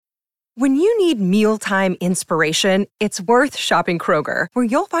When you need mealtime inspiration, it's worth shopping Kroger, where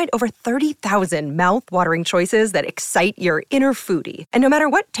you'll find over 30,000 mouth-watering choices that excite your inner foodie. And no matter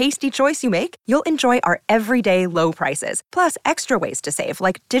what tasty choice you make, you'll enjoy our everyday low prices, plus extra ways to save,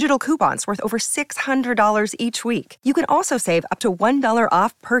 like digital coupons worth over $600 each week. You can also save up to $1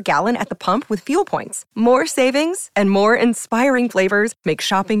 off per gallon at the pump with fuel points. More savings and more inspiring flavors make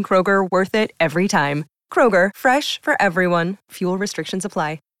shopping Kroger worth it every time. Kroger, fresh for everyone. Fuel restrictions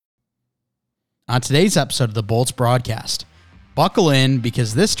apply. On today's episode of the Bolts broadcast, buckle in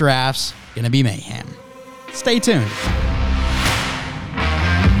because this draft's going to be mayhem. Stay tuned.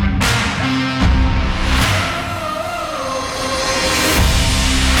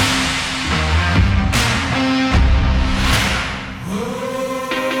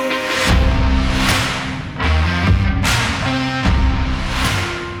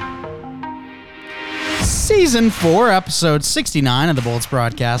 Season 4, episode 69 of the Bolts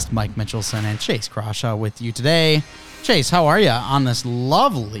broadcast. Mike Mitchelson and Chase Crawshaw with you today. Chase, how are you on this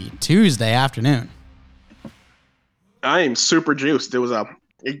lovely Tuesday afternoon? I am super juiced. It was a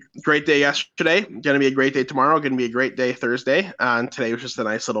great day yesterday. Going to be a great day tomorrow. Going to be a great day Thursday. And today was just a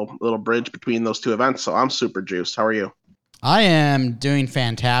nice little bridge between those two events. So I'm super juiced. How are you? I am doing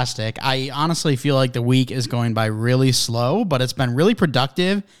fantastic. I honestly feel like the week is going by really slow, but it's been really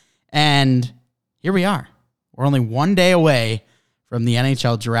productive. And here we are. We're only one day away from the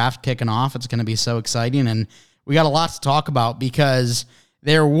NHL draft kicking off. It's going to be so exciting, and we got a lot to talk about because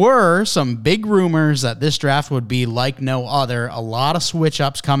there were some big rumors that this draft would be like no other, a lot of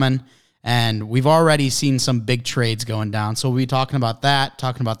switch-ups coming, and we've already seen some big trades going down. So we'll be talking about that,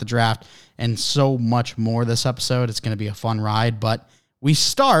 talking about the draft, and so much more this episode. It's going to be a fun ride, but we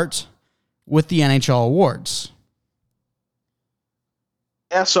start with the NHL awards.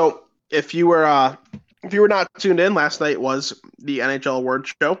 Yeah, so if you were not tuned in, last night was the NHL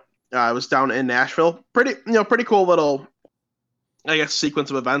Awards show. I was down in Nashville. Pretty cool little, I guess,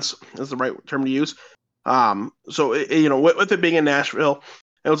 sequence of events is the right term to use. So with it being in Nashville,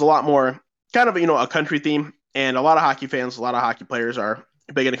 it was a lot more kind of a country theme, and a lot of hockey fans, a lot of hockey players are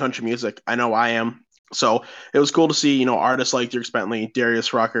big into country music. I know I am. So it was cool to see artists like Dirk Bentley,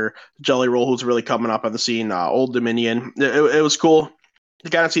 Darius Rucker, Jelly Roll, who's really coming up on the scene, Old Dominion. It was cool to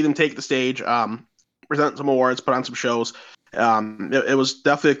kind of see them take the stage. Present some awards, put on some shows. It was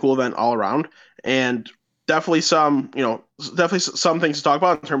definitely a cool event all around, and definitely some things to talk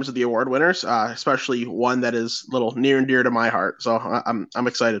about in terms of the award winners, especially one that is a little near and dear to my heart. So I'm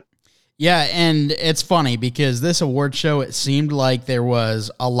excited. Yeah, and it's funny because this award show, it seemed like there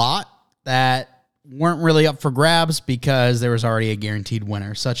was a lot that weren't really up for grabs because there was already a guaranteed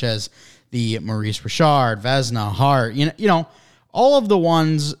winner, such as the Maurice Richard, Vezina, Hart, all of the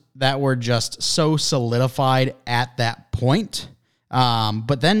ones that were just so solidified at that point.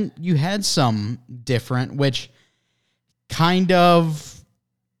 But then you had some different, which kind of,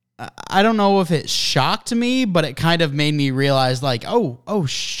 I don't know if it shocked me, but it kind of made me realize like, oh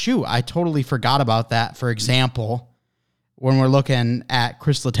shoot, I totally forgot about that. For example, when we're looking at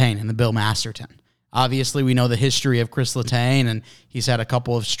Chris Letang and the Bill Masterton. Obviously, we know the history of Chris Letang, and he's had a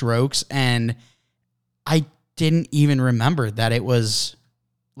couple of strokes, and I didn't even remember that it was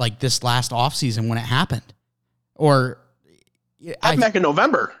like this last offseason when it happened. Or back in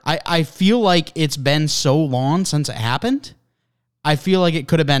November. I feel like it's been so long since it happened. I feel like it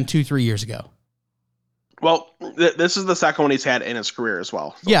could have been 2-3 years ago. Well, this is the second one he's had in his career as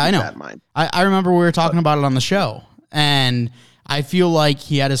well. So yeah, I know. That in mind. I remember we were talking about it on the show, and I feel like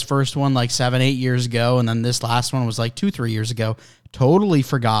he had his first one like 7-8 years ago, and then this last one was like 2-3 years ago. Totally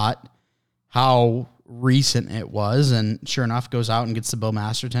forgot how recent it was, and sure enough goes out and gets the Bill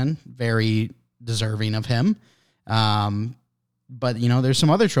Masterton. Very deserving of him. But there's some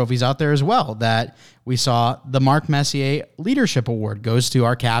other trophies out there as well that we saw. The Mark Messier Leadership Award goes to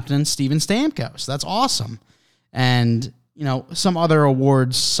our captain, Steven Stamkos. That's awesome. And some other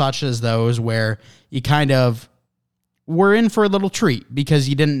awards such as those where you kind of were in for a little treat because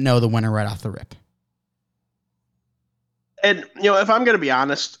you didn't know the winner right off the rip. And if I'm going to be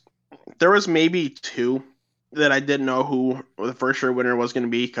honest, there was maybe two that I didn't know who the first sure winner was going to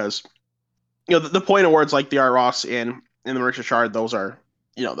be because, the point awards like the Art Ross and the Maurice Richard, those are,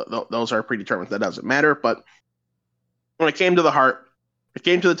 those are predetermined. That doesn't matter. But when it came to the Hart, it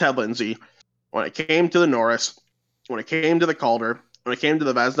came to the Ted Lindsay, when it came to the Norris, when it came to the Calder, when it came to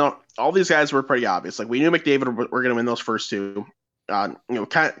the Vezina, all these guys were pretty obvious. Like we knew McDavid were going to win those first two. Kind of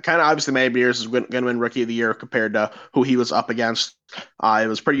obviously Matty Beers is going to win Rookie of the Year compared to who he was up against. It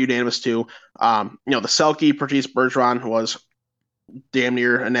was pretty unanimous too. The Selke, Patrice Bergeron was damn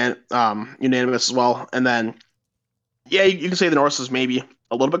near unanimous as well. And then, yeah, you can say the Norris is maybe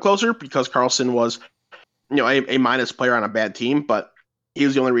a little bit closer because Carlson was, a minus player on a bad team, but he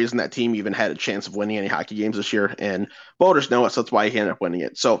was the only reason that team even had a chance of winning any hockey games this year, and voters know it, so that's why he ended up winning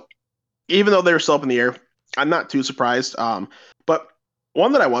it. So even though they were still up in the air, I'm not too surprised. But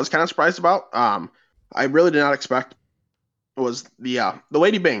one that I was kind of surprised about, I really did not expect, was the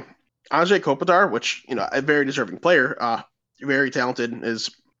Lady Bing, Andrzej Kopitar, which a very deserving player, very talented, is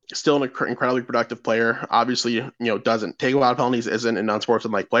still an incredibly productive player. Obviously, doesn't take a lot of penalties, isn't an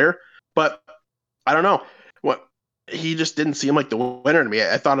unsportsmanlike player, but I don't know what. He just didn't seem like the winner to me.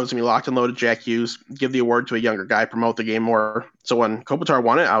 I thought it was going to be locked and loaded Jack Hughes, give the award to a younger guy, promote the game more. So when Kopitar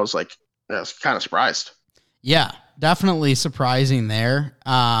won it, I was like, I was kind of surprised. Yeah, definitely surprising there.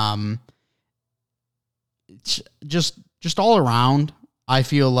 Just all around, I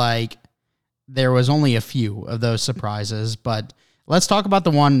feel like there was only a few of those surprises, but let's talk about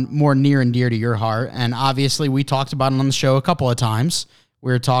the one more near and dear to your heart. And obviously we talked about it on the show a couple of times.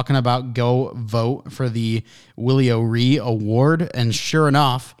 We were talking about go vote for the Willie O'Ree Award. And sure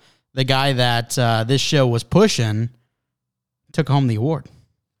enough, the guy that this show was pushing took home the award.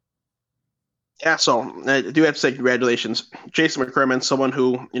 Yeah, so I do have to say congratulations. Jason McCrimmon, someone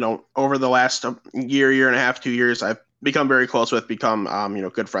who, over the last year and a half, 2 years, I've become very close with, become,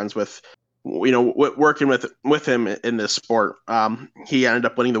 good friends with, working with him in this sport. He ended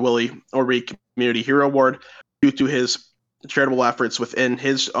up winning the Willie O'Ree Community Hero Award due to his charitable efforts within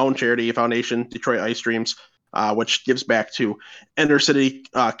his own charity foundation, Detroit Ice Dreams, which gives back to inner city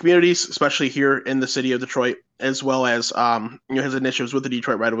communities, especially here in the city of Detroit, as well as his initiatives with the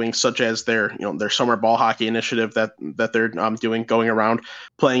Detroit Red Wings, such as their summer ball hockey initiative that they're doing, going around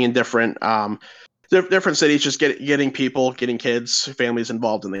playing in different cities, just getting kids, families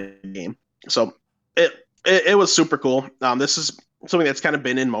involved in the game. So it was super cool. This is something that's kind of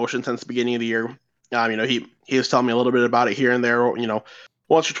been in motion since the beginning of the year. He was telling me a little bit about it here and there.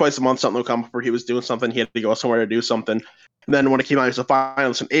 Once or twice a month, something would come up where he was doing something. He had to go somewhere to do something. And then when it came out, he was a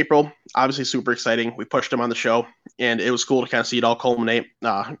finalist in April. Obviously, super exciting. We pushed him on the show, and it was cool to kind of see it all culminate.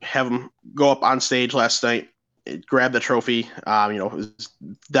 Have him go up on stage last night, grab the trophy. Was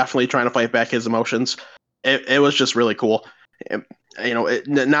definitely trying to fight back his emotions. It was just really cool.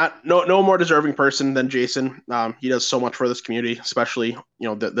 No more deserving person than Jason. He does so much for this community, especially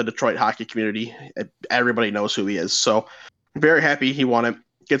the Detroit hockey community. Everybody knows who he is. So very happy he won it.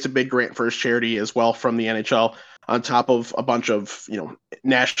 Gets a big grant for his charity as well from the NHL, on top of a bunch of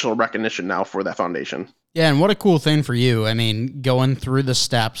national recognition now for that foundation. Yeah, and what a cool thing for you. I mean, going through the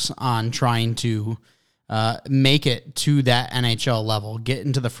steps on trying to make it to that NHL level, get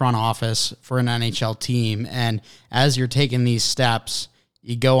into the front office for an NHL team. And as you're taking these steps,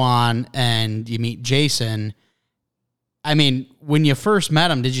 you go on and you meet Jason. I mean, when you first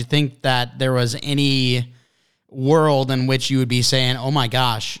met him, did you think that there was any world in which you would be saying, oh my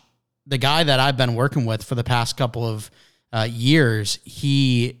gosh, the guy that I've been working with for the past couple of years,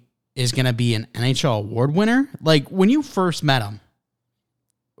 he is going to be an NHL award winner? Like, when you first met him,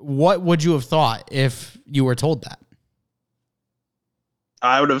 what would you have thought if you were told that?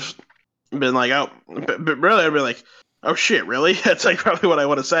 I would have been like, oh, but really, I'd be like, oh shit, really? That's like probably what I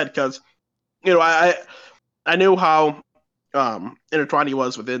would have said, because, I knew how intertwined he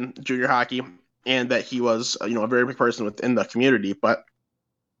was within junior hockey, and that he was, a very big person within the community. But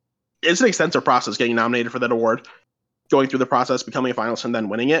it's an extensive process getting nominated for that award, going through the process, becoming a finalist, and then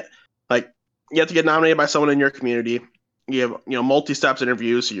winning it. Like, you have to get nominated by someone in your community. You have, multi-steps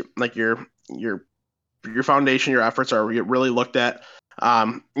interviews. Your foundation, your efforts are really looked at.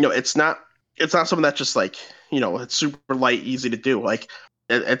 It's not something that's just like, it's super light, easy to do. Like,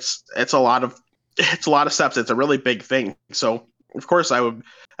 it's a lot of steps. It's a really big thing. So of course I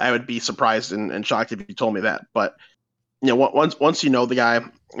would be surprised and shocked if you told me that. But once you know the guy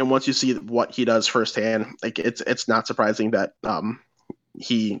and once you see what he does firsthand, like it's not surprising that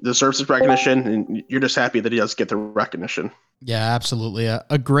he deserves his recognition, and you're just happy that he does get the recognition. Yeah, absolutely.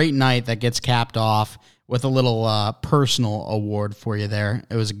 A great night that gets capped off with a little personal award for you there.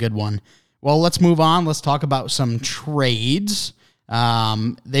 It was a good one. Well, let's move on. Let's talk about some trades.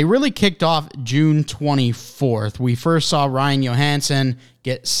 They really kicked off June 24th. We first saw Ryan Johansson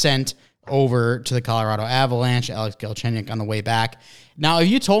get sent over to the Colorado Avalanche, Alex Galchenyuk on the way back. Now, if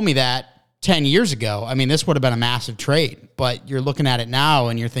you told me that 10 years ago, I mean, this would have been a massive trade, but you're looking at it now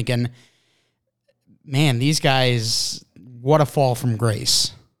and you're thinking, man, these guys, what a fall from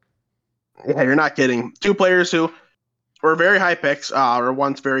grace. Yeah, you're not kidding. Two players who were very high picks, or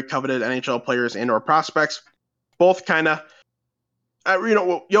once very coveted NHL players and or prospects, both kind of,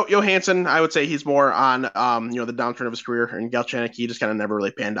 Johansson, I would say he's more on, the downturn of his career, and Galchenyuk, he just kind of never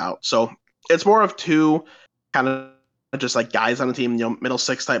really panned out. So it's more of two kind of just like guys on the team, middle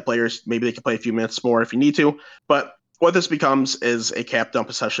six type players. Maybe they can play a few minutes more if you need to. But what this becomes is a cap dump,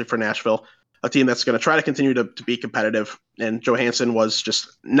 especially for Nashville, a team that's going to try to continue to be competitive. And Johansson was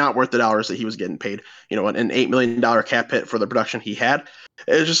just not worth the dollars that he was getting paid. An $8 million cap hit for the production he had.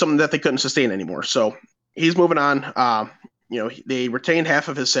 It was just something that they couldn't sustain anymore. So he's moving on. They retained half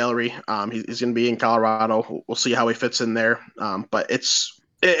of his salary. He's going to be in Colorado. We'll see how he fits in there. But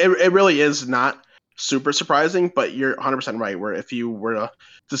it really is not super surprising, but you're 100% right, where if you were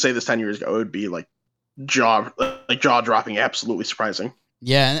to say this 10 years ago, it would be like jaw dropping, absolutely surprising.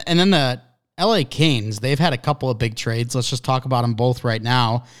 Yeah, and then the LA Kings, they've had a couple of big trades. Let's just talk about them both right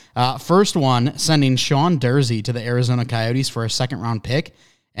now. First one, sending Sean Durzi to the Arizona Coyotes for a second-round pick.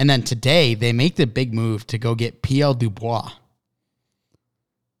 And then today, they make the big move to go get Pierre Dubois.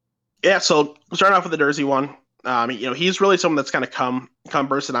 Yeah, so starting off with the Durzi one, he's really someone that's kind of come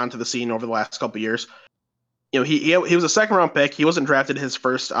bursting onto the scene over the last couple of years. He was a second-round pick. He wasn't drafted his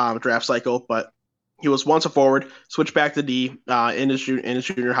first draft cycle, but he was once a forward, switched back to D in his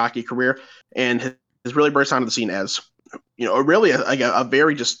junior hockey career, and has really burst onto the scene as really a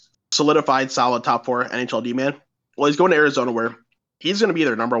very just solidified, solid top four NHL D man. Well, he's going to Arizona where he's going to be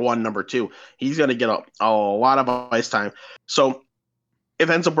their number one, number two. He's going to get a lot of ice time. So if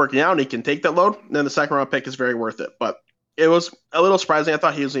it ends up working out and he can take that load, then the second round pick is very worth it. But it was a little surprising. I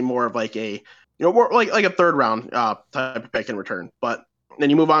thought he was more of like a more like a third round type of pick in return. But then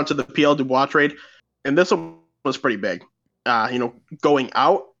you move on to the Pierre Dubois trade. And this one was pretty big. Going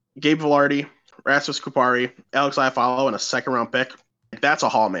out, Gabe Vilardi, Rasmus Kupari, Alex Iafallo, and a second-round pick. That's a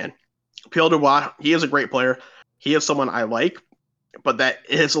haul, man. Pierre Dubois, he is a great player. He is someone I like, but that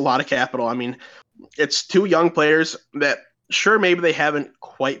is a lot of capital. I mean, it's two young players that, sure, maybe they haven't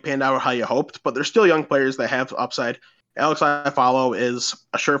quite panned out how you hoped, but they're still young players that have upside. Alex Iafallo is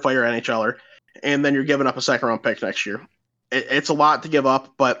a surefire NHLer, and then you're giving up a second-round pick next year. It's a lot to give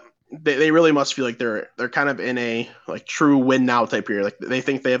up, but they really must feel like they're kind of in a like true win now type year. Like they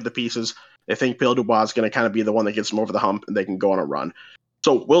think they have the pieces. They think Pierre Dubois is going to kind of be the one that gets them over the hump and they can go on a run.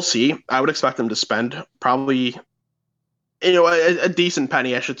 So we'll see. I would expect them to spend probably, a decent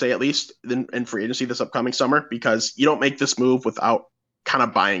penny, I should say, at least in free agency this upcoming summer, because you don't make this move without kind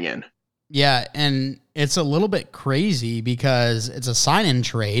of buying in. Yeah, and it's a little bit crazy because it's a sign-in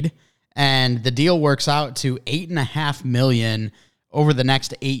trade, and the deal works out to $8.5 million over the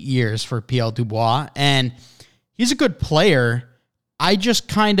next 8 years for Pierre Dubois. And he's a good player. I just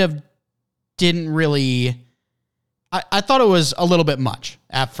kind of didn't really... I thought it was a little bit much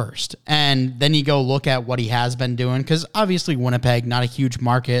at first. And then you go look at what he has been doing, because obviously Winnipeg, not a huge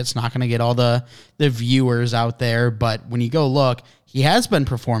market. It's not going to get all the viewers out there. But when you go look, he has been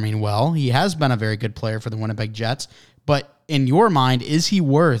performing well. He has been a very good player for the Winnipeg Jets. But in your mind, is he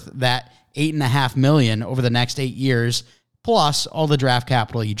worth that $8.5 million over the next 8 years, plus all the draft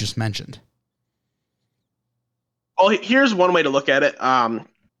capital you just mentioned? Well, here's one way to look at it.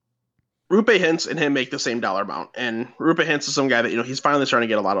 Rupe Hintz and him make the same dollar amount. And Rupe Hintz is some guy that, he's finally starting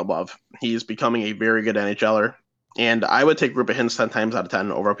to get a lot of love. He's becoming a very good NHLer. And I would take Rupe Hintz 10 times out of 10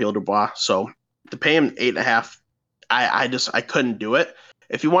 over Pierre Dubois. So to pay him 8.5, I couldn't do it.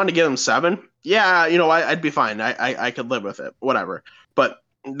 If you wanted to give him 7, yeah, I'd be fine. I could live with it, whatever. But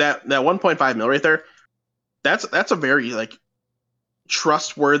that 1.5 mil right there, that's a very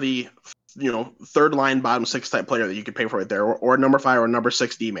trustworthy, third line bottom six type player that you could pay for right there, or number 5 or number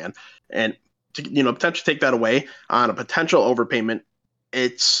 6 D man. And to potentially take that away on a potential overpayment,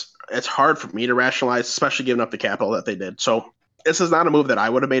 it's hard for me to rationalize, especially giving up the capital that they did. So this is not a move that I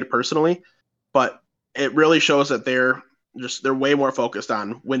would have made personally, but it really shows that they're way more focused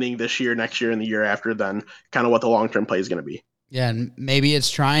on winning this year, next year, and the year after than kind of what the long-term play is going to be. Yeah, and maybe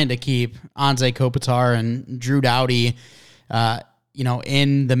it's trying to keep Anze Kopitar and Drew Doughty,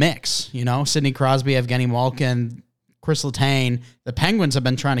 in the mix. Sidney Crosby, Evgeny Malkin, Chris Letang. The Penguins have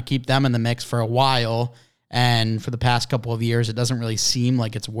been trying to keep them in the mix for a while, and for the past couple of years, it doesn't really seem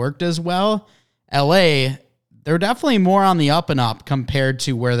like it's worked as well. LA, they're definitely more on the up and up compared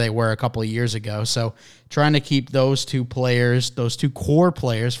to where they were a couple of years ago. So trying to keep those two core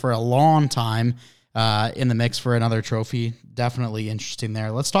players for a long time in the mix for another trophy, definitely interesting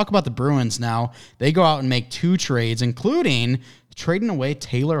there. Let's talk about the Bruins now. They go out and make 2 trades, including trading away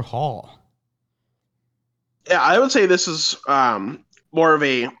Taylor Hall. Yeah, I would say this is more of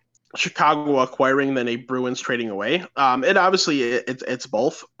a Chicago acquiring than a Bruins trading away. It obviously it's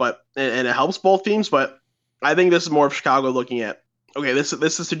both, but and it helps both teams. But I think this is more of Chicago looking at, okay, this is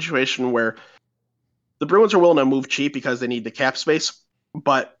a situation where the Bruins are willing to move cheap because they need the cap space,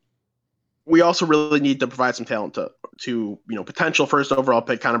 but we also really need to provide some talent to potential first overall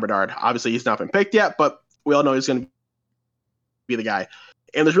pick Connor Bedard. Obviously, he's not been picked yet, but we all know he's going to be the guy.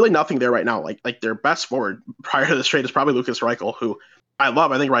 And there's really nothing there right now. Like their best forward prior to this trade is probably Lucas Reichel, who I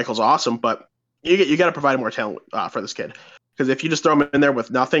love. I think Reichel's awesome, but you got to provide more talent for this kid, because if you just throw him in there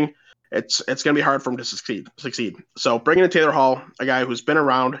with nothing, it's going to be hard for him to succeed. So bringing in Taylor Hall, a guy who's been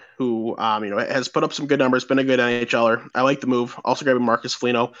around, who has put up some good numbers, been a good NHLer. I like the move. Also grabbing Marcus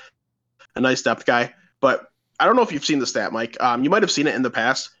Foligno, a nice depth guy. But I don't know if you've seen the stat, Mike. You might have seen it in the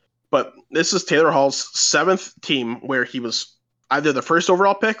past, but this is Taylor Hall's 7th team where he was either the first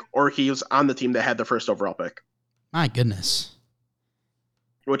overall pick or he was on the team that had the first overall pick. My goodness.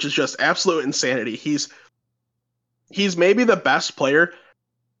 Which is just absolute insanity. He's maybe the best player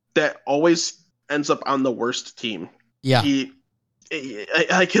that always ends up on the worst team. Yeah.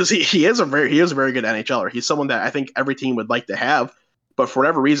 Because he is a very good NHLer. He's someone that I think every team would like to have, but for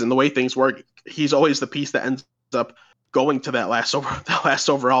whatever reason, the way things work, he's always the piece that ends up going to that last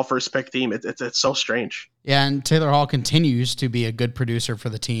overall first pick team. It's so strange. Yeah, and Taylor Hall continues to be a good producer for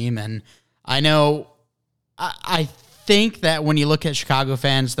the team, and I know I think that when you look at Chicago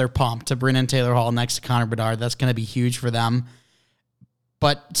fans, they're pumped to bring in Taylor Hall next to Connor Bedard. That's going to be huge for them.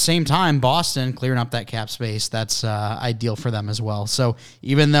 But same time, Boston clearing up that cap space, that's ideal for them as well. So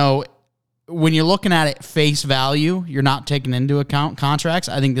even though when you're looking at it face value, you're not taking into account contracts,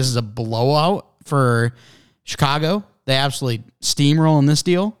 I think this is a blowout for Chicago. They absolutely steamroll in this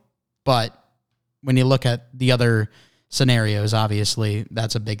deal. But when you look at the other scenarios, obviously,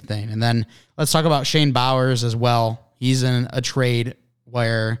 that's a big thing. And then let's talk about Shane Bowers as well. He's in a trade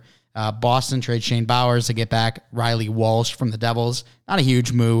where Boston trades Shane Bowers to get back Riley Walsh from the Devils. Not a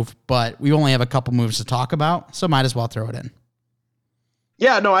huge move, but we only have a couple moves to talk about, so might as well throw it in.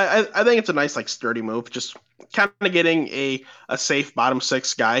 Yeah, no, I think it's a nice, sturdy move. Just kind of getting a safe bottom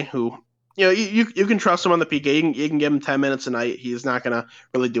six guy who, you can trust him on the PK. You can give him 10 minutes a night. He's not going to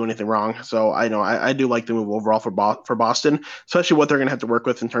really do anything wrong. So I do like the move overall for Boston, especially what they're going to have to work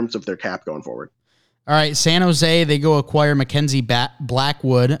with in terms of their cap going forward. All right, San Jose, they go acquire Mackenzie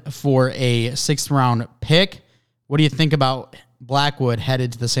Blackwood for a 6th-round pick. What do you think about Blackwood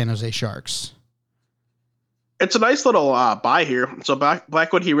headed to the San Jose Sharks? It's a nice little buy here. So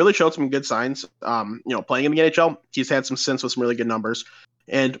Blackwood, he really showed some good signs. Playing in the NHL, he's had some stints with some really good numbers,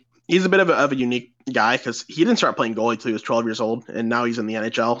 and he's a bit of a unique guy because he didn't start playing goalie until he was 12 years old, and now he's in the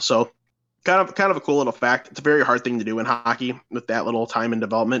NHL. So kind of a cool little fact. It's a very hard thing to do in hockey with that little time and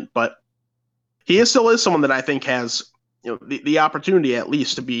development, but he still is someone that I think has the opportunity at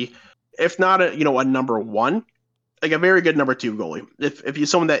least to be, if not a number one, like a very good number two goalie. If he's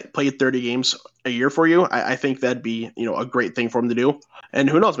someone that played 30 games a year for you, I think that'd be a great thing for him to do. And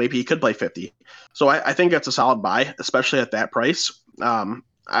who knows, maybe he could play 50. So I think that's a solid buy, especially at that price. I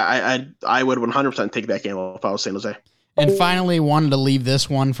would 100% take that game if I was San Jose. And finally, wanted to leave this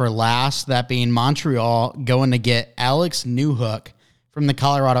one for last, that being Montreal going to get Alex Newhook from the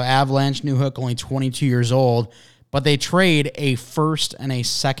Colorado Avalanche. Newhook only 22 years old, but they trade a 1st and a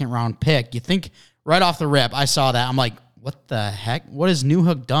 2nd-round pick. You think right off the rip, I saw that. I'm like, what the heck? What has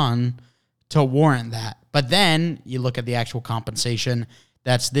Newhook done to warrant that? But then you look at the actual compensation.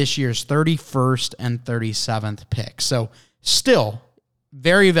 That's this year's 31st and 37th pick. So still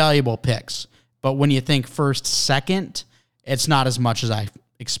very valuable picks. But when you think 1st, 2nd, it's not as much as I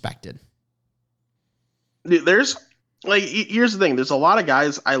expected. Here's the thing. There's a lot of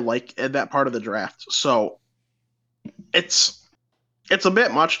guys I like in that part of the draft. So it's a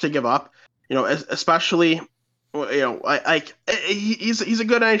bit much to give up, especially, he's a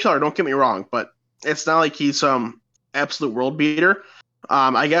good NHLer, don't get me wrong, but it's not like he's some absolute world beater.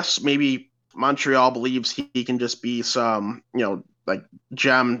 I guess maybe Montreal believes he can just be some,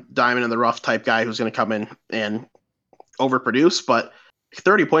 gem, diamond in the rough type guy who's going to come in and overproduce, but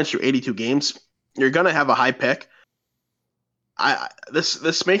 30 points through 82 games, you're going to have a high pick.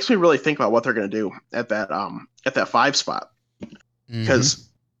 This makes me really think about what they're going to do at that 5 spot, because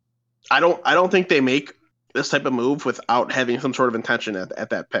I don't think they make this type of move without having some sort of intention at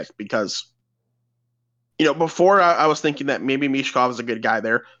that pick, because before I was thinking that maybe Mishkov is a good guy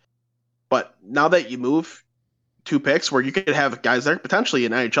there, but now that you move 2 picks where you could have guys there potentially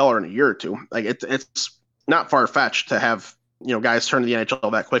in NHL or in a year or two, like it's not far fetched to have guys turn to the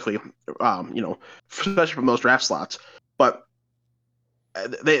NHL that quickly, especially from those draft slots, but.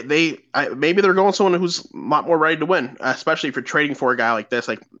 Maybe they're going someone who's a lot more ready to win, especially if you're trading for a guy like this.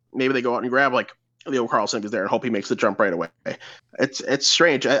 Like maybe they go out and grab Leo Carlson is there and hope he makes the jump right away. It's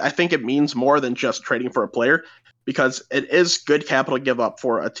strange. I think it means more than just trading for a player, because it is good capital to give up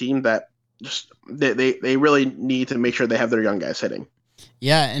for a team that just they really need to make sure they have their young guys hitting.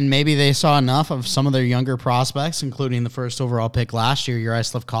 Yeah, and maybe they saw enough of some of their younger prospects, including the 1st overall pick last year,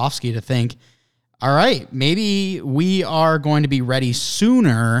 Juraj Slafkovsky, to think, All right. Maybe we are going to be ready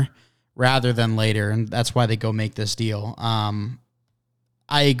sooner rather than later, and that's why they go make this deal. I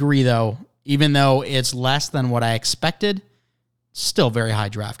agree, though. Even though it's less than what I expected, still very high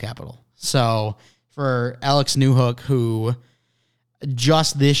draft capital. So for Alex Newhook, who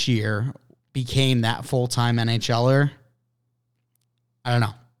just this year became that full-time NHLer, I don't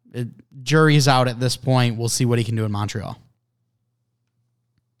know. Jury's out at this point. We'll see what he can do in Montreal.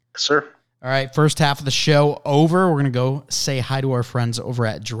 Sir. All right, first half of the show over. We're going to go say hi to our friends over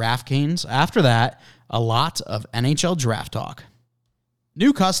at DraftKings. After that, a lot of NHL draft talk.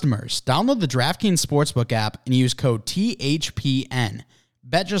 New customers, download the DraftKings Sportsbook app and use code THPN.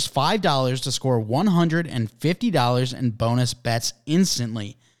 Bet just $5 to score $150 in bonus bets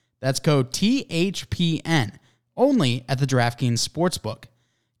instantly. That's code THPN, only at the DraftKings Sportsbook.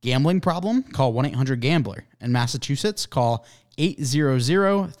 Gambling problem? Call 1-800-GAMBLER. In Massachusetts, call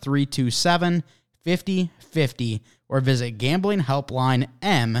 800-327-5050 or visit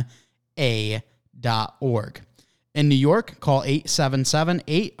gamblinghelplinema.org. In New York, call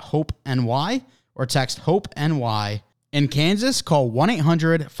 877-8-HOPE-NY or text HOPE-NY. In Kansas, call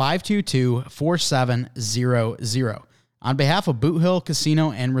 1-800-522-4700. On behalf of Boot Hill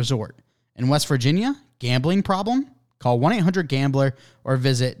Casino and Resort. In West Virginia, gambling problem? Call 1-800-GAMBLER or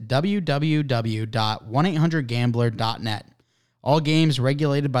visit www.1800gambler.net. All games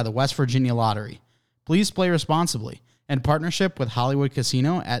regulated by the West Virginia Lottery. Please play responsibly. In partnership with Hollywood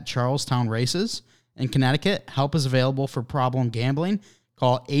Casino at Charlestown Races. In Connecticut, help is available for problem gambling.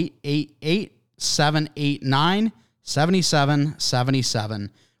 Call 888-789-7777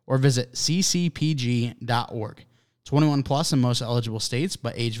 or visit ccpg.org. 21 plus in most eligible states,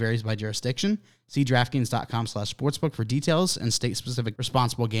 but age varies by jurisdiction. See DraftKings.com/sportsbook for details and state-specific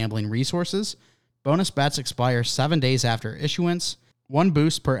responsible gambling resources. Bonus bets expire 7 days after issuance. 1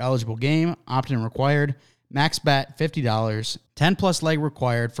 boost per eligible game. Opt-in required. Max bet $50. 10-plus leg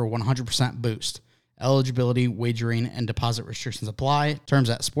required for 100% boost. Eligibility, wagering, and deposit restrictions apply. Terms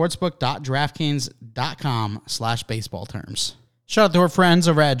at sportsbook.draftkings.com/baseball terms. Shout out to our friends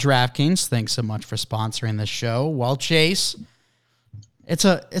over at DraftKings. Thanks so much for sponsoring this show. Well, Chase, it's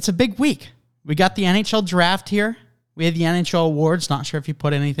a big week. We got the NHL draft here. We had the NHL awards. Not sure if you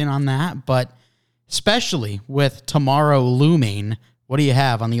put anything on that, but especially with tomorrow looming, what do you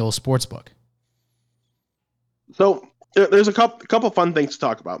have on the old sportsbook? So there's a couple fun things to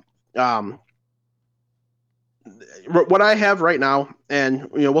talk about. What I have right now, and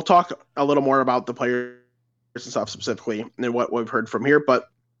we'll talk a little more about the players and stuff specifically and what we've heard from here. But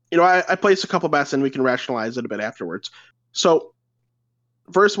I placed a couple bets and we can rationalize it a bit afterwards. So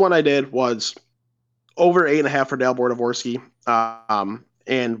first one I did was over 8.5 for Dale Bortavorsky.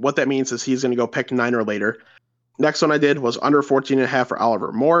 And what that means is he's going to go pick 9 or later. Next one I did was under 14.5 for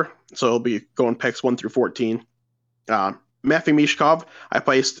Oliver Moore. So it'll be going picks 1 through 14. Matthew Mishkov, I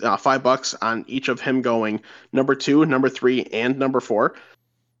placed $5 on each of him going number 2, number 3, and number 4.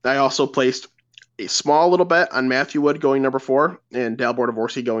 I also placed a small little bet on Matthew Wood going number 4 and Dale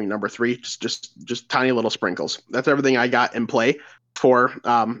Bortavorsky going number 3. Just tiny little sprinkles. That's everything I got in play for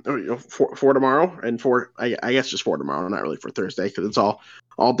tomorrow and for I guess just for tomorrow, not really for Thursday because it's all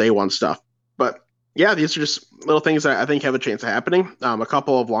day one stuff. But yeah, these are just little things that I think have a chance of happening. A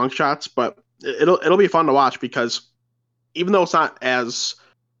couple of long shots, but it'll be fun to watch because even though it's not as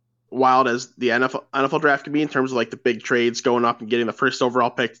wild as the NFL draft can be in terms of like the big trades going up and getting the first overall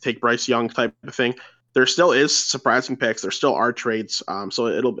pick to take Bryce Young type of thing, there still is surprising picks. There still are trades. So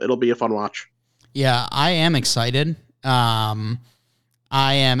it'll be a fun watch. Yeah, I am excited. I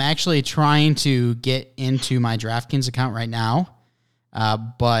am actually trying to get into my DraftKings account right now,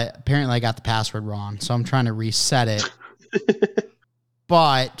 but apparently I got the password wrong, so I'm trying to reset it.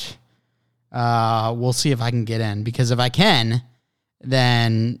 But we'll see if I can get in, because if I can,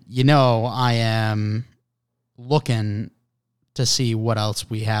 then I am looking to see what else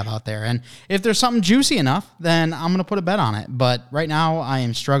we have out there. And if there's something juicy enough, then I'm going to put a bet on it. But right now I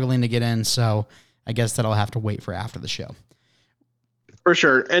am struggling to get in, so I guess that I'll have to wait for after the show. For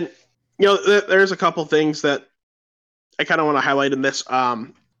sure. And, there's a couple things that I kind of want to highlight in this.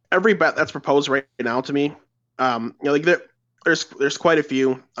 Every bet that's proposed right now to me, there's quite a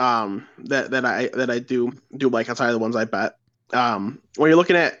few that I do like outside of the ones I bet. When you're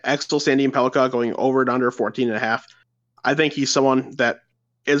looking at Axel Sandin Pellikka going over and under 14.5, I think he's someone that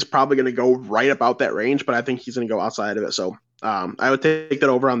is probably going to go right about that range, but I think he's going to go outside of it. So I would take that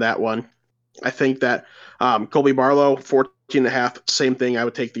over on that one. I think that Colby Barlow, 14.5, same thing. I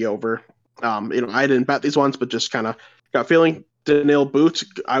would take the over. I didn't bet these ones, but just kind of got feeling. Daniil Boots,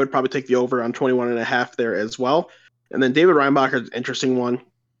 I would probably take the over on 21.5 there as well. And then David Reinbacher is an interesting one.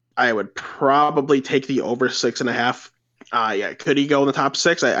 I would probably take the over 6.5. Yeah, could he go in the top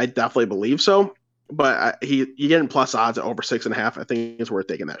six? I definitely believe so. But you getting plus odds at over 6.5. I think it's worth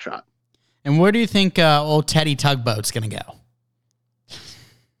taking that shot. And where do you think old Teddy Tugboat's going to go?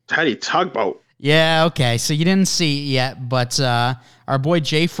 Teddy Tugboat. Yeah, okay. So you didn't see it yet, but our boy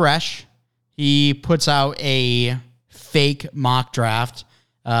Jay Fresh, he puts out a fake mock draft.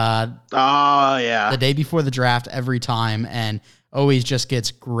 The day before the draft every time, and always just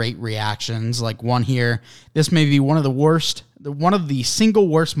gets great reactions. Like one here, this may be one of the single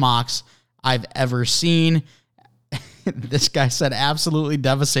worst mocks I've ever seen. This guy said, absolutely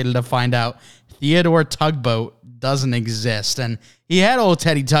devastated to find out Theodore Tugboat doesn't exist. And he had old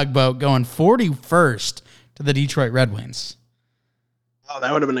Teddy Tugboat going 41st to the Detroit Red Wings. Oh,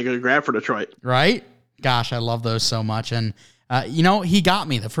 that would have been a good grab for Detroit. Right? Gosh, I love those so much. And, he got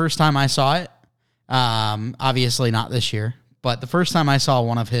me the first time I saw it. Obviously not this year, but the first time I saw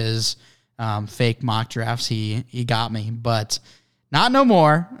one of his fake mock drafts, he got me. But not no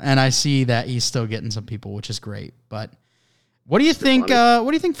more. And I see that he's still getting some people, which is great. But what do you think? What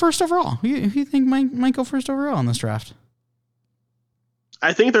do you think first overall? Who you think might go first overall in this draft?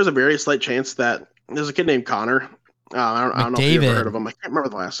 I think there's a very slight chance that there's a kid named Connor. I don't know if you've ever heard of him. I can't remember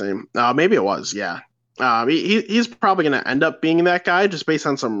the last name. Maybe it was. Yeah. He's probably going to end up being that guy just based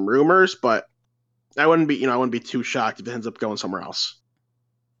on some rumors, but I wouldn't be too shocked if it ends up going somewhere else.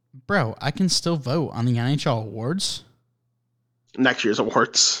 Bro, I can still vote on the NHL awards. Next year's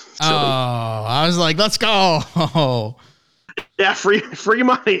awards. Silly. Oh, I was like, let's go. Yeah, free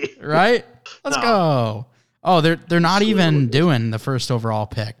money. Right? Let's go. Oh, they're not even doing the first overall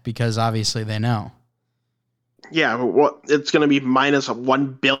pick because obviously they know. Yeah, well, it's going to be minus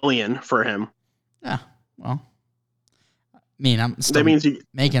 $1 billion for him. Yeah, well, I mean, that means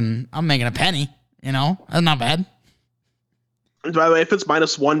I'm making a penny. That's not bad. By the way, if it's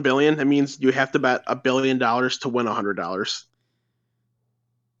minus $1 billion, it means you have to bet $1 billion to win $100.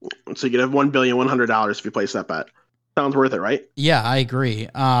 So you could have $1,100,000 if you place that bet. Sounds worth it, right? Yeah, I agree.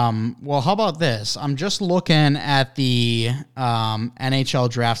 Well, how about this? I'm just looking at the NHL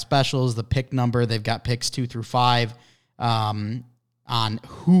draft specials, the pick number. They've got picks 2 through 5 on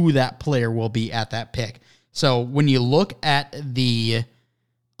who that player will be at that pick. So when you look at the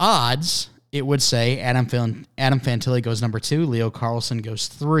odds, it would say Adam Fantilli goes number 2, Leo Carlsson goes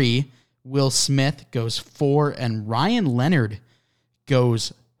 3, Will Smith goes 4, and Ryan Leonard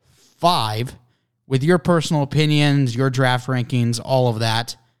goes 5. With your personal opinions, your draft rankings, all of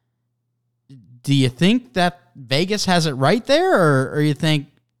that, do you think that Vegas has it right there, or you think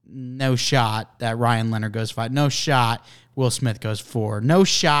no shot that Ryan Leonard goes 5, no shot Will Smith goes 4, no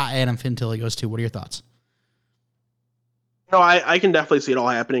shot Adam Fantilli goes 2? What are your thoughts? No, I can definitely see it all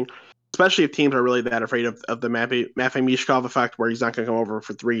happening, especially if teams are really that afraid of the Matvei Michkov effect, where he's not going to come over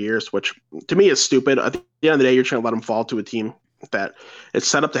for 3 years, which to me is stupid. At the end of the day, you're trying to let him fall to a team that it's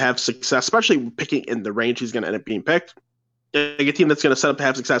set up to have success, especially picking in the range he's going to end up being picked. Like a team that's going to set up to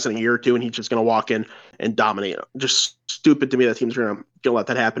have success in a year or two, and he's just going to walk in and dominate. Just stupid to me that teams are going to let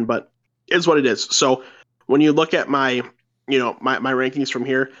that happen, but it's what it is. So when you look at my rankings from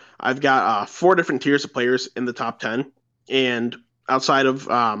here, I've got 4 different tiers of players in the top 10, and outside of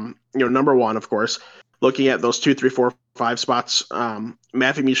number 1, of course, looking at those 2, 3, 4, 5 spots, Matvei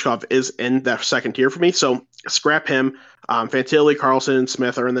Michkov is in that second tier for me. So scrap him. Fantilli, Carlson, and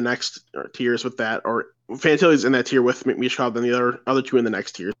Smith are in the next tiers with that, or Fantilli's in that tier with Michkov, then the other 2 in the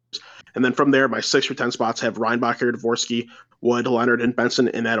next tiers. And then from there, my 6 or 10 spots have Reinbacher, Dvorsky, Wood, Leonard, and Benson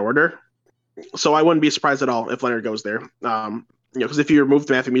in that order. So I wouldn't be surprised at all if Leonard goes there. Because if you remove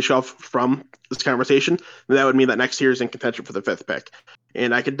Matvei Michkov from this conversation, then that would mean that next tier is in contention for the 5th pick.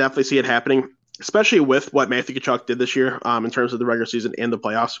 And I could definitely see it happening, especially with what Matthew Tkachuk did this year in terms of the regular season and the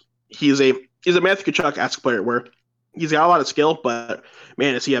playoffs. He's a Matthew Tkachuk-esque player where he's got a lot of skill, but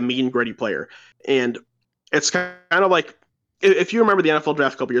man, is he a mean, gritty player. And it's kind of like, if you remember the NFL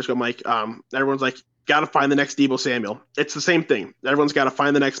draft a couple years ago, Mike, everyone's like, got to find the next Deebo Samuel. It's the same thing. Everyone's got to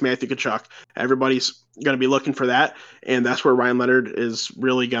find the next Matthew Tkachuk. Everybody's going to be looking for that. And that's where Ryan Leonard is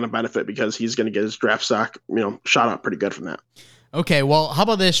really going to benefit, because he's going to get his draft stock, shot up pretty good from that. Okay, well, how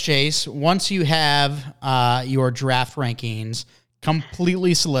about this, Chase? Once you have your draft rankings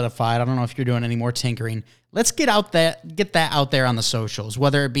completely solidified, I don't know if you're doing any more tinkering, let's get that out there on the socials,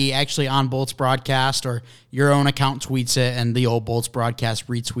 whether it be actually on Bolts Broadcast or your own account tweets it and the old Bolts Broadcast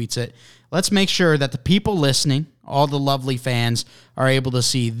retweets it. Let's make sure that the people listening, all the lovely fans, are able to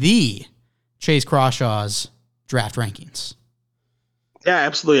see the Chase Crawshaw's draft rankings. Yeah,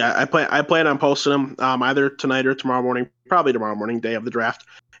 absolutely. I plan on posting them either tonight or tomorrow morning, probably tomorrow morning, day of the draft.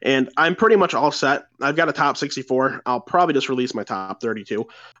 And I'm pretty much all set. I've got a top 64. I'll probably just release my top 32.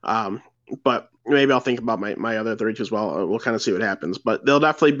 But maybe I'll think about my other 32 as well. We'll kind of see what happens. But they'll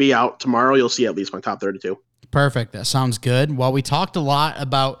definitely be out tomorrow. You'll see at least my top 32. Perfect. That sounds good. Well, we talked a lot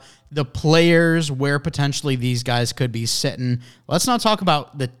about the players, where potentially these guys could be sitting. Let's now talk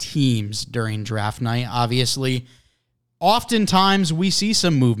about the teams during draft night. Obviously, oftentimes we see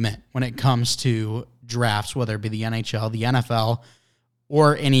some movement when it comes to drafts, whether it be the NHL, the NFL,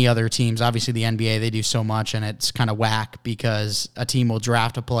 or any other teams. Obviously, the NBA, they do so much, and it's kind of whack because a team will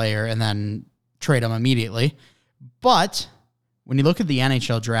draft a player and then trade them immediately. But when you look at the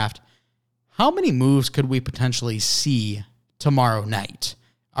NHL draft, how many moves could we potentially see tomorrow night?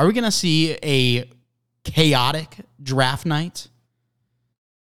 Are we going to see a chaotic draft night?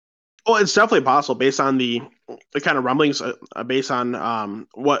 Well, it's definitely possible based on the kind of rumblings, based on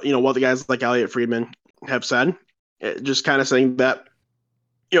what the guys like Elliot Friedman have said. Just kind of saying that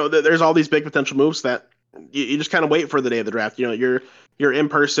there's all these big potential moves that you just kind of wait for the day of the draft. You're in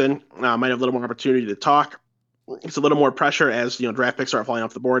person, might have a little more opportunity to talk. It's a little more pressure as draft picks start falling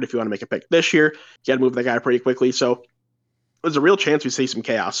off the board. If you want to make a pick this year, you got to move that guy pretty quickly. So there's a real chance we see some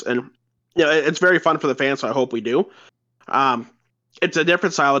chaos, and it's very fun for the fans. So I hope we do. It's a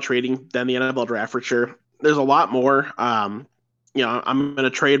different style of trading than the NFL draft for sure. There's a lot more. I'm going to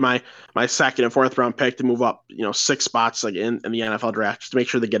trade my second and fourth round pick to move up, 6 spots like in the NFL draft just to make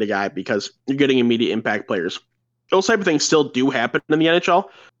sure they get a guy because you're getting immediate impact players. Those type of things still do happen in the NHL,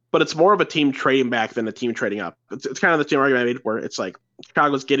 but it's more of a team trading back than a team trading up. It's kind of the same argument I made where it's like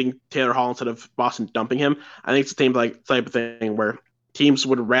Chicago's getting Taylor Hall instead of Boston dumping him. I think it's the same type of thing where teams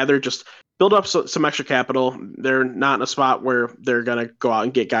would rather just build up some extra capital. They're not in a spot where they're going to go out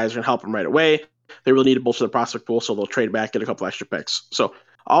and get guys and help them right away. They really need to bolster the prospect pool, so they'll trade back, get a couple extra picks. So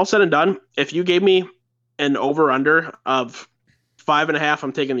all said and done, if you gave me an over-under of 5.5,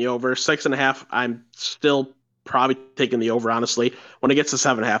 I'm taking the over. 6.5, I'm still probably taking the over, honestly. When it gets to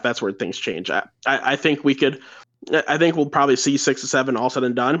 7.5, that's where things change. I think we'll probably see 6 to 7 all said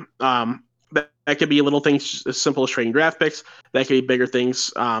and done. That could be little things as simple as trading draft picks. That could be bigger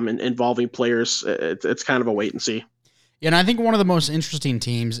things involving players. It's kind of a wait and see. Yeah, and I think one of the most interesting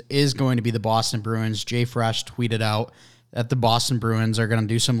teams is going to be the Boston Bruins. Jay Fresh tweeted out that the Boston Bruins are going to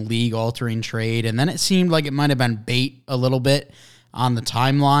do some league-altering trade, and then it seemed like it might have been bait a little bit on the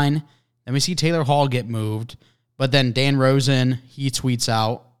timeline. Then we see Taylor Hall get moved, but then Dan Rosen, he tweets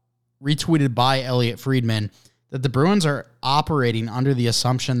out, retweeted by Elliot Friedman, that the Bruins are operating under the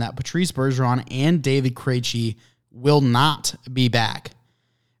assumption that Patrice Bergeron and David Krejci will not be back.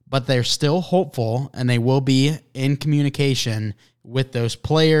 But they're still hopeful, and they will be in communication with those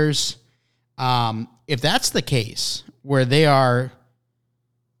players. If that's the case, where they are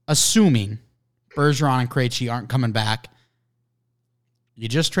assuming Bergeron and Krejci aren't coming back, you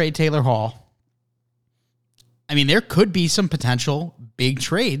just trade Taylor Hall. I mean, there could be some potential big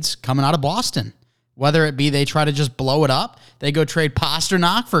trades coming out of Boston. Whether it be they try to just blow it up, they go trade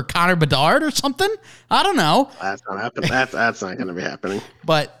Pasternak for Connor Bedard or something. I don't know. That's not happening. That's not going to be happening.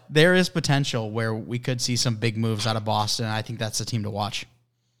 But there is potential where we could see some big moves out of Boston. I think that's the team to watch.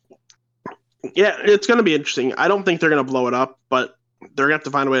 Yeah, it's going to be interesting. I don't think they're going to blow it up, but they're going to have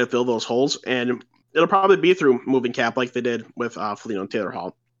to find a way to fill those holes. And it'll probably be through moving cap like they did with Foligno and Taylor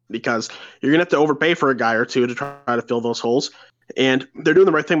Hall, because you're going to have to overpay for a guy or two to try to fill those holes. And they're doing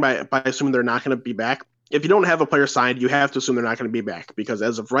the right thing by assuming they're not going to be back. If you don't have a player signed, you have to assume they're not going to be back, because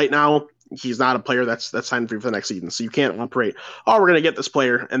as of right now, he's not a player that's signed for the next season. So you can't operate, we're going to get this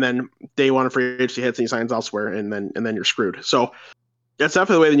player, and then day one of free agency hits and he signs elsewhere, and then you're screwed. So that's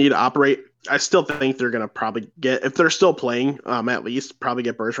definitely the way they need to operate. I still think they're going to probably get, if they're still playing, at least probably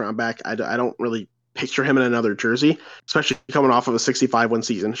get Bergeron back. I don't really picture him in another jersey, especially coming off of a 65-win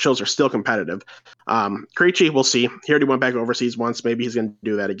season. Shows are still competitive. Krejci, we'll see. He already went back overseas once. Maybe he's going to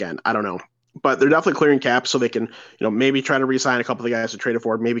do that again. I don't know. But they're definitely clearing caps so they can, maybe try to re-sign a couple of the guys to trade it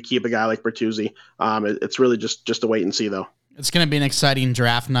for, maybe keep a guy like Bertuzzi. It's really just a wait and see, though. It's going to be an exciting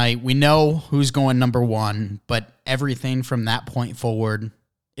draft night. We know who's going number one, but everything from that point forward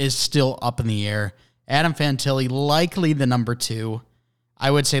is still up in the air. Adam Fantilli, likely the number 2.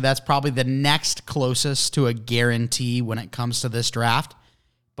 I would say that's probably the next closest to a guarantee when it comes to this draft.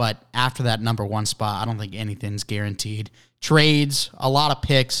 But after that number 1 spot, I don't think anything's guaranteed. Trades, a lot of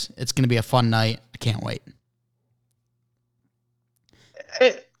picks. It's going to be a fun night. I can't wait.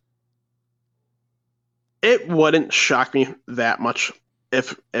 It wouldn't shock me that much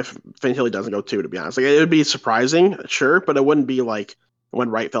if Fantilli doesn't go 2, to be honest. Like, it would be surprising, sure, but it wouldn't be like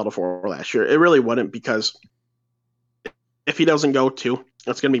when Wright fell to 4 last year. It really wouldn't, because if he doesn't go 2,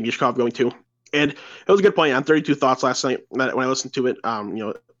 it's going to be Mishkov going 2. And it was a good point on 32 Thoughts last night when I listened to it.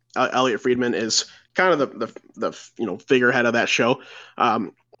 Elliot Friedman is kind of the figurehead of that show.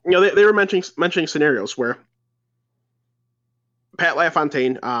 They were mentioning scenarios where Pat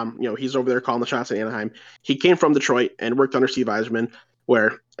LaFontaine, he's over there calling the shots in Anaheim. He came from Detroit and worked under Steve Yzerman,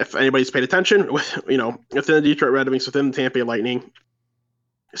 where if anybody's paid attention, within the Detroit Red Wings, within the Tampa Bay Lightning,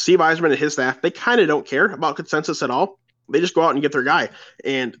 Steve Yzerman and his staff, they kind of don't care about consensus at all. They just go out and get their guy.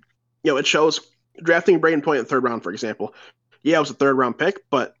 And, it shows drafting Braden Point in the third round, for example. Yeah, it was a third round pick,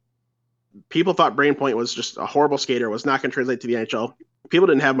 but people thought Braden Point was just a horrible skater, was not going to translate to the NHL. People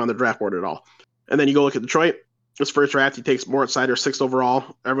didn't have him on the draft board at all. And then you go look at Detroit. His first draft, he takes Moritz Seider, 6th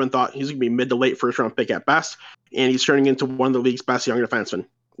overall. Everyone thought he's going to be mid to late first round pick at best, and he's turning into one of the league's best young defensemen.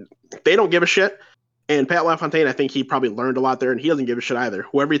 They don't give a shit. And Pat LaFontaine, I think he probably learned a lot there, and he doesn't give a shit either.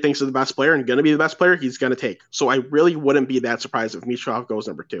 Whoever he thinks is the best player and going to be the best player, he's going to take. So I really wouldn't be that surprised if Mishkov goes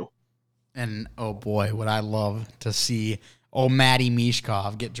number 2. And, oh boy, would I love to see Matty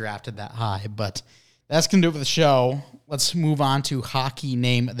Mishkov get drafted that high. But that's going to do it for the show. Let's move on to Hockey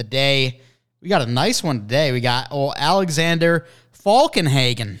Name of the Day. We got a nice one today. We got Alexander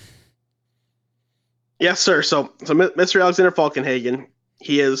Falkenhagen. Yes, sir. So Mr. Alexander Falkenhagen,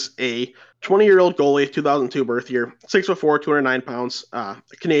 he is a 20-year-old goalie, 2002 birth year, 6'4", 209 pounds, a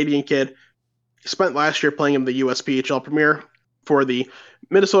Canadian kid. He spent last year playing in the USPHL Premier for the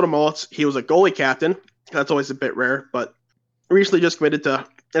Minnesota Mullets. He was a goalie captain. That's always a bit rare, but recently just committed to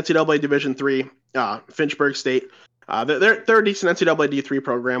NCAA Division III, Finchburg State. They're a decent NCAA D3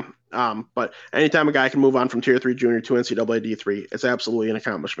 program, but anytime a guy can move on from Tier 3 junior to NCAA D3, it's absolutely an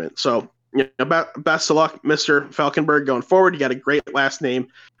accomplishment. So, best of luck, Mr. Falkenberg, going forward. You got a great last name.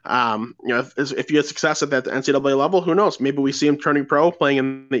 If you have success at that NCAA level, who knows? Maybe we see him turning pro, playing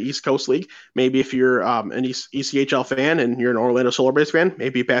in the East Coast League. Maybe if you're an ECHL fan and you're an Orlando Solar Base fan,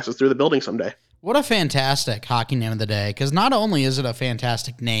 maybe he passes through the building someday. What a fantastic hockey name of the day, because not only is it a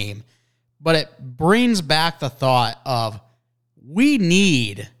fantastic name, but it brings back the thought of we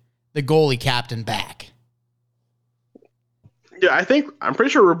need the goalie captain back. Yeah, I'm pretty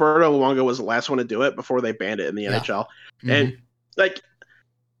sure Roberto Luongo was the last one to do it before they banned it in the NHL. Mm-hmm.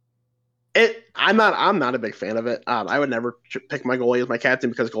 And I'm not a big fan of it. I would never pick my goalie as my captain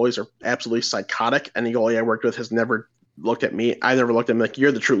because goalies are absolutely psychotic. Any goalie I worked with has never looked at me. I never looked at him like,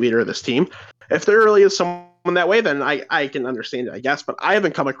 you're the true leader of this team. If there really is someone that way, then I can understand it, I guess. But I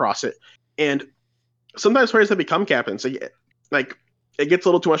haven't come across it. And sometimes players that become captains, it gets a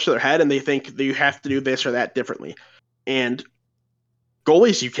little too much to their head, and they think that you have to do this or that differently. And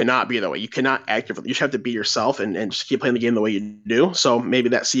goalies, you cannot be that way. You cannot act differently. You just have to be yourself and just keep playing the game the way you do. So maybe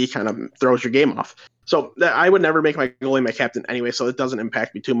that C kind of throws your game off. So I would never make my goalie my captain anyway, so it doesn't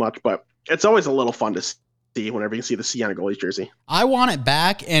impact me too much. But it's always a little fun to see whenever you can see the C on a goalie's jersey. I want it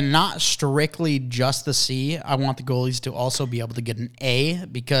back, and not strictly just the C. I want the goalies to also be able to get an A,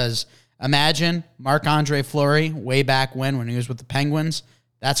 because imagine Marc-Andre Fleury way back when he was with the Penguins.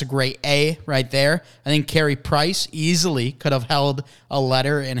 That's a great A right there. I think Carey Price easily could have held a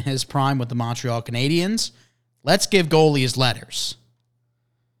letter in his prime with the Montreal Canadiens. Let's give goalies letters.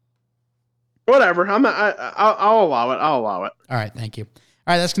 Whatever. I'll allow it. I'll allow it. All right, thank you.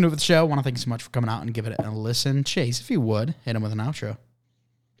 All right, that's going to do it for the show. I want to thank you so much for coming out and giving it a listen. Chase, if you would, hit him with an outro.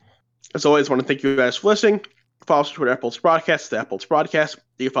 As always, I want to thank you guys for listening. Follow us on Twitter at Bolts Broadcast, the Bolts Broadcast.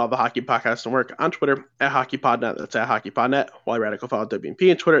 You can follow the Hockey Podcast Network on Twitter at HockeyPodNet. That's at HockeyPodNet. While you're at it, go follow WNP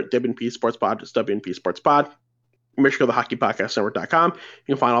on Twitter at WNP Sports Pod. It's WNP Sports Pod. Make sure to go to HockeyPodcastNetwork.com. You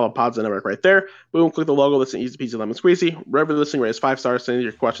can find all the pods on the network right there. Boom, click the logo. Listen easy peasy lemon squeezy. Wherever you're listening, rate us 5 stars. Send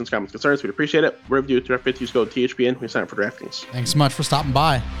your questions, comments, concerns. We'd appreciate it. Wherever you do draft 50s, go to THPN. We sign up for DraftKings. Thanks so much for stopping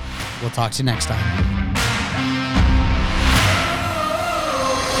by. We'll talk to you next time.